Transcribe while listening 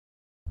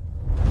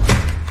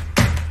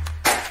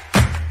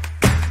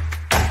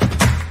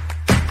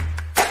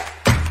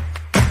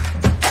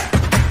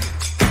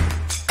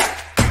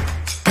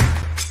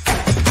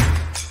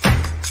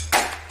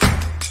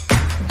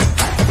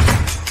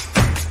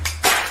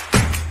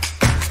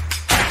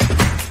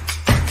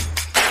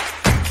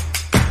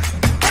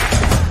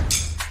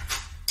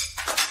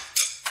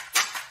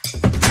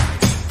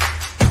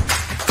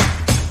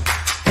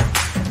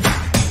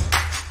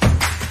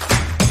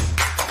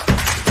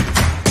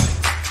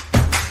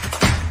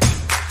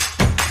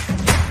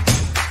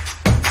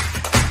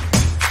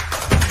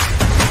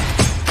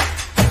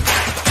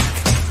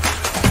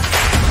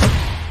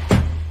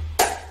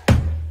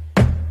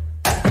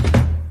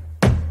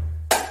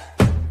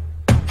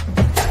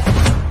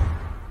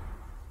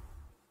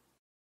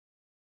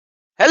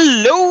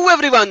Hello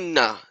everyone,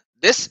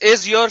 this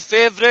is your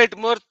favorite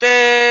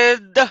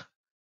Murtad,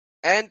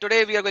 and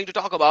today we are going to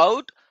talk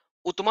about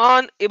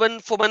Uthman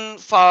ibn Fuban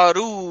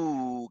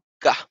Farooq.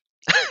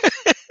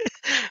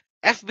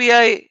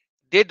 FBI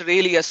did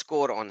really a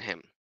score on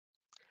him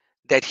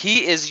that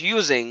he is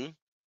using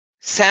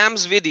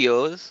Sam's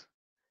videos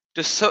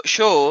to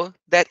show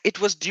that it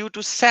was due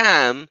to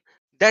Sam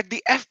that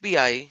the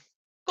FBI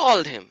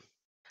called him.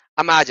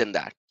 Imagine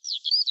that.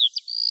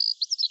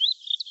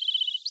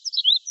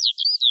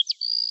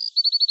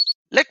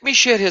 Let me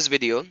share his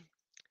video.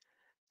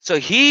 So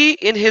he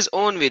in his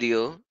own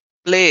video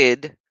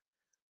played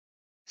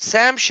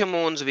Sam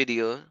Shamoun's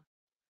video,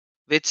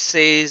 which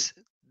says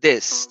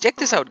this. Check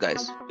this out,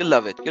 guys. You'll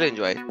love it. You'll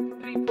enjoy it.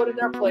 Be put in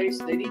their place.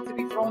 They need to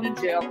be thrown in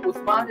jail.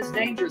 Uthman is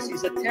dangerous.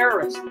 He's a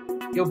terrorist.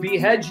 He'll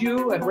behead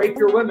you and rape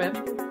your women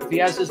if he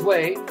has his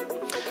way.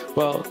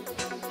 Well,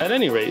 at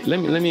any rate, let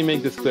me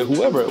make this clear.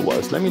 Whoever it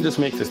was, let me just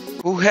make this.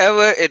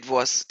 Whoever it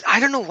was, I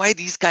don't know why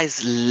these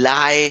guys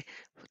lie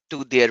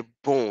to their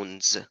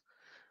bones.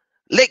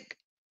 Like,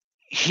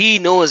 he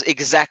knows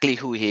exactly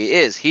who he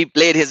is. He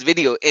played his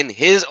video in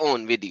his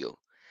own video.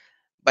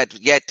 But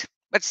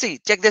see,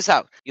 check this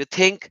out. You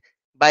think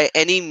by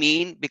any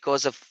mean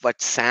because of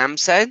what Sam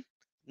said?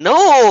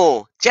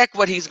 No! Check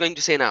what he's going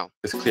to say now.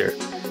 It's clear.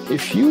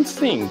 If you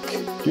think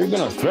you're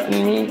going to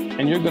threaten me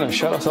and you're going to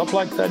shut us up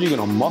like that, you're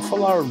going to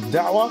muffle our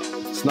da'wah,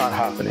 it's not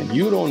happening.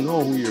 You don't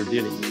know who you're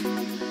dealing with.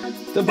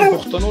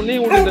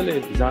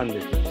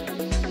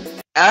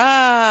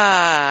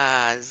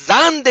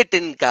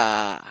 Zandetin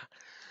ka.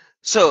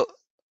 So,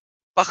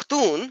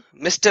 Pakhtun,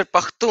 Mr.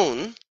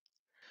 Pakhtun,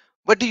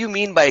 what do you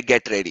mean by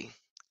get ready?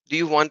 Do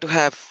you want to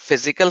have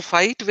physical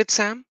fight with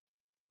Sam?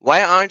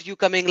 Why aren't you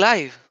coming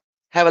live?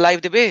 Have a live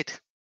debate.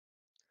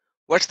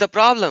 What's the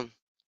problem?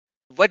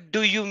 What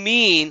do you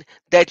mean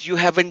that you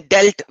haven't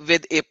dealt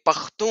with a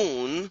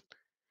Pakhtun?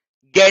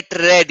 Get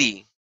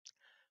ready.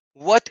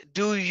 What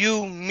do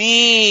you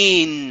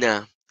mean?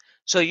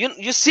 So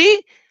you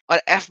see, or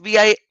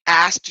FBI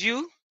asked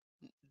you,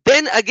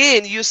 then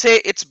again you say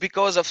it's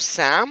because of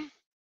Sam.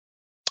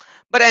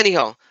 But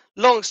anyhow,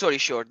 long story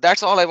short,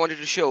 that's all I wanted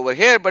to show over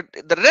here. But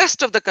the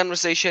rest of the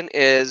conversation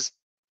is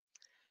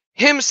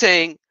him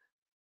saying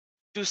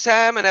to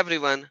Sam and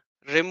everyone,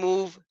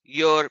 remove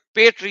your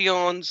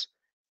Patreons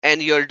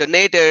and your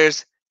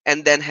donators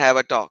and then have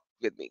a talk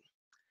with me.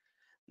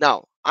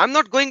 Now, I'm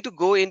not going to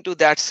go into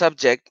that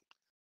subject,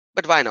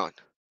 but why not?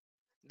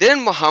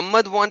 Didn't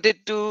Muhammad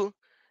wanted to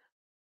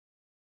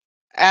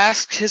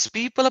ask his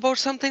people about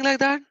something like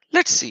that?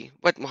 Let's see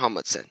what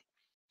Muhammad said.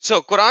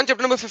 So Quran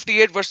chapter number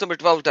 58 verse number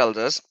 12 tells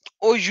us,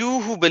 O you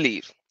who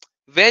believe,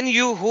 when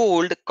you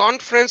hold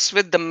conference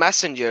with the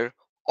messenger,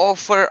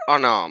 offer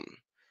an arm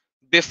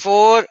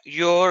before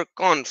your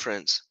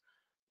conference.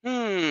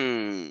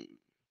 That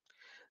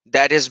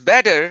is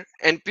better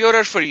and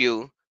purer for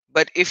you.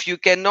 But if you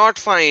cannot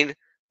find,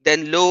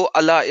 then lo,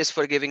 Allah is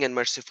forgiving and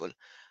merciful.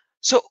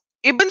 So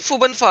Ibn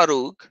Fuban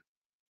Farooq,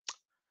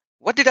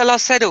 what did Allah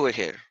said over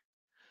here?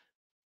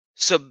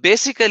 So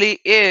basically,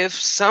 if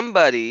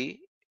somebody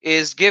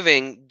is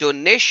giving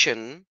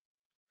donation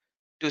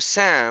to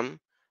Sam,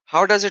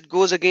 how does it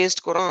goes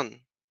against Quran?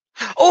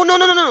 Oh,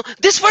 no.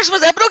 This verse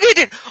was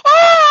abrogated.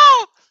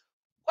 Oh,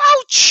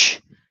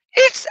 ouch.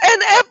 It's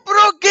an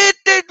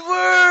abrogated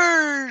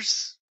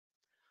verse.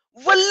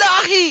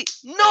 Wallahi,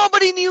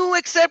 nobody knew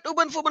except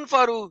Ibn Fuban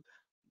Farooq.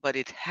 But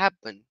it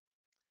happened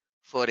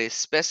for a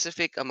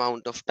specific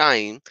amount of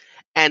time,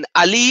 and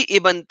Ali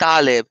ibn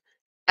Talib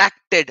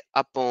acted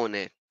upon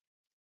it.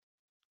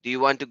 Do you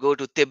want to go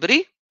to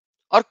Tibri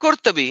or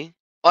Qurtubi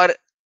or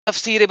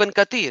Tafsir ibn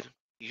Kathir?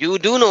 You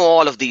do know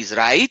all of these,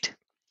 right?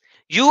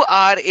 You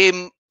are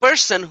a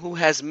person who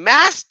has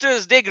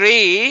master's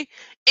degree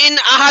in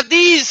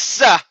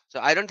Ahadith. So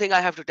I don't think I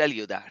have to tell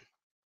you that.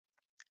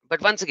 But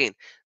once again,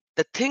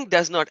 the thing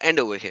does not end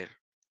over here.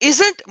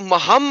 Isn't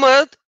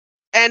Muhammad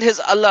and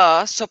his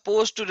Allah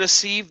supposed to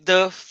receive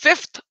the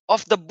fifth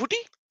of the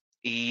booty?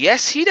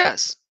 Yes, he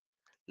does.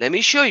 Let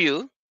me show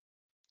you.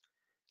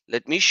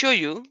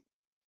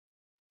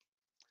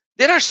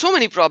 There are so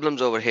many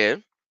problems over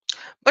here.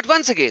 But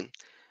once again,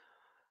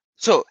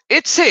 so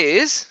it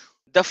says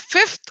the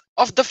fifth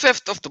of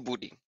the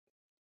booty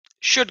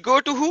should go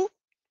to who?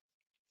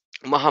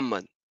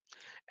 Muhammad.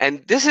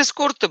 And this is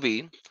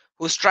Qurtubi,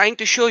 who's trying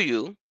to show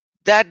you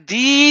that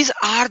these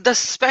are the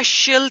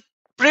special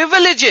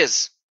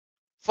privileges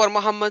for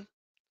Muhammad.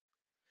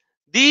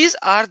 These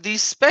are the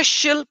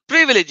special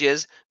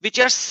privileges, which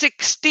are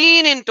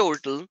 16 in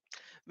total,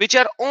 which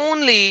are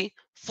only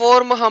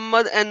for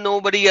Muhammad and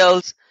nobody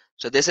else.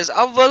 So this is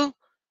Awwal,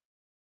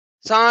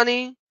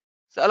 Sani,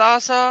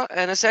 Salasa,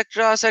 and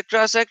etc.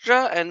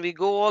 And we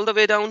go all the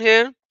way down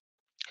here.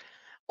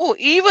 Oh,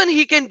 even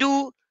he can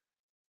do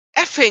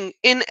effing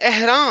in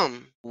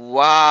ihram.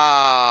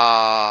 Wow,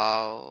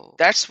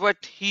 that's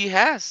what he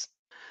has.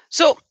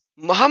 So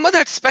Muhammad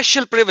had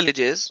special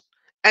privileges,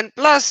 and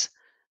plus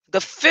the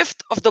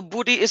fifth of the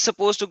booty is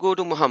supposed to go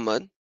to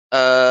Muhammad.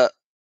 But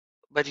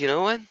you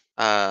know what?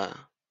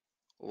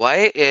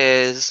 Why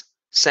is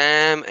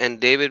Sam and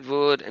David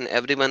Wood and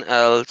everyone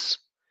else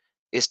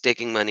is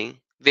taking money,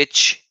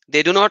 which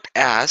they do not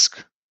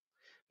ask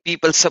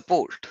people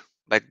support.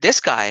 But this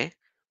guy,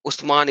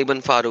 Usman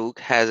ibn Farooq,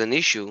 has an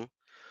issue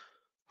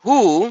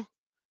who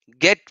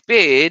get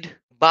paid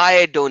by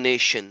a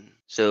donation.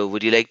 So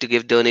would you like to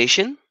give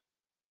donation,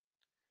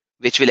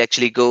 which will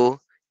actually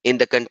go in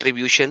the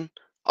contribution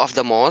of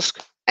the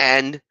mosque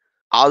and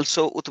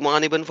also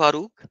Uthman ibn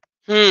Farooq?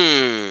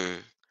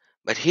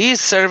 But he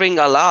is serving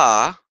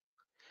Allah,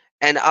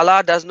 and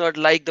Allah does not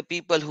like the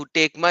people who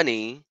take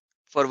money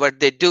for what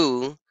they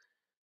do.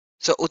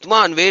 So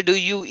Uthman, where do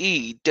you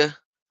eat?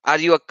 Are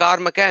you a car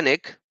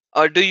mechanic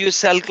or do you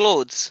sell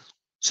clothes?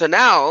 So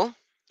now,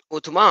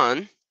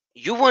 Uthman,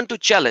 you want to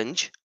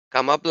challenge,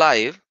 come up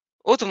live.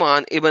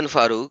 Uthman ibn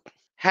Farooq,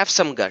 have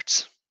some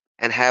guts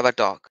and have a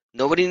talk.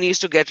 Nobody needs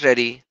to get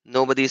ready.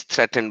 Nobody is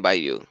threatened by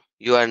you.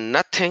 You are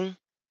nothing,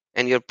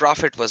 and your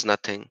prophet was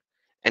nothing,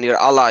 and your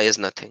Allah is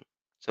nothing.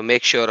 So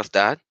make sure of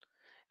that.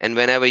 And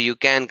whenever you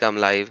can come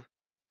live,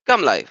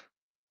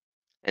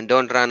 and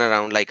don't run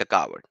around like a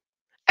coward.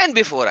 And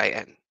before I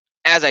end,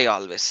 as I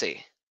always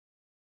say,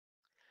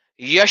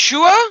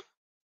 Yeshua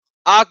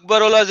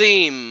Akbarul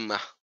Azim.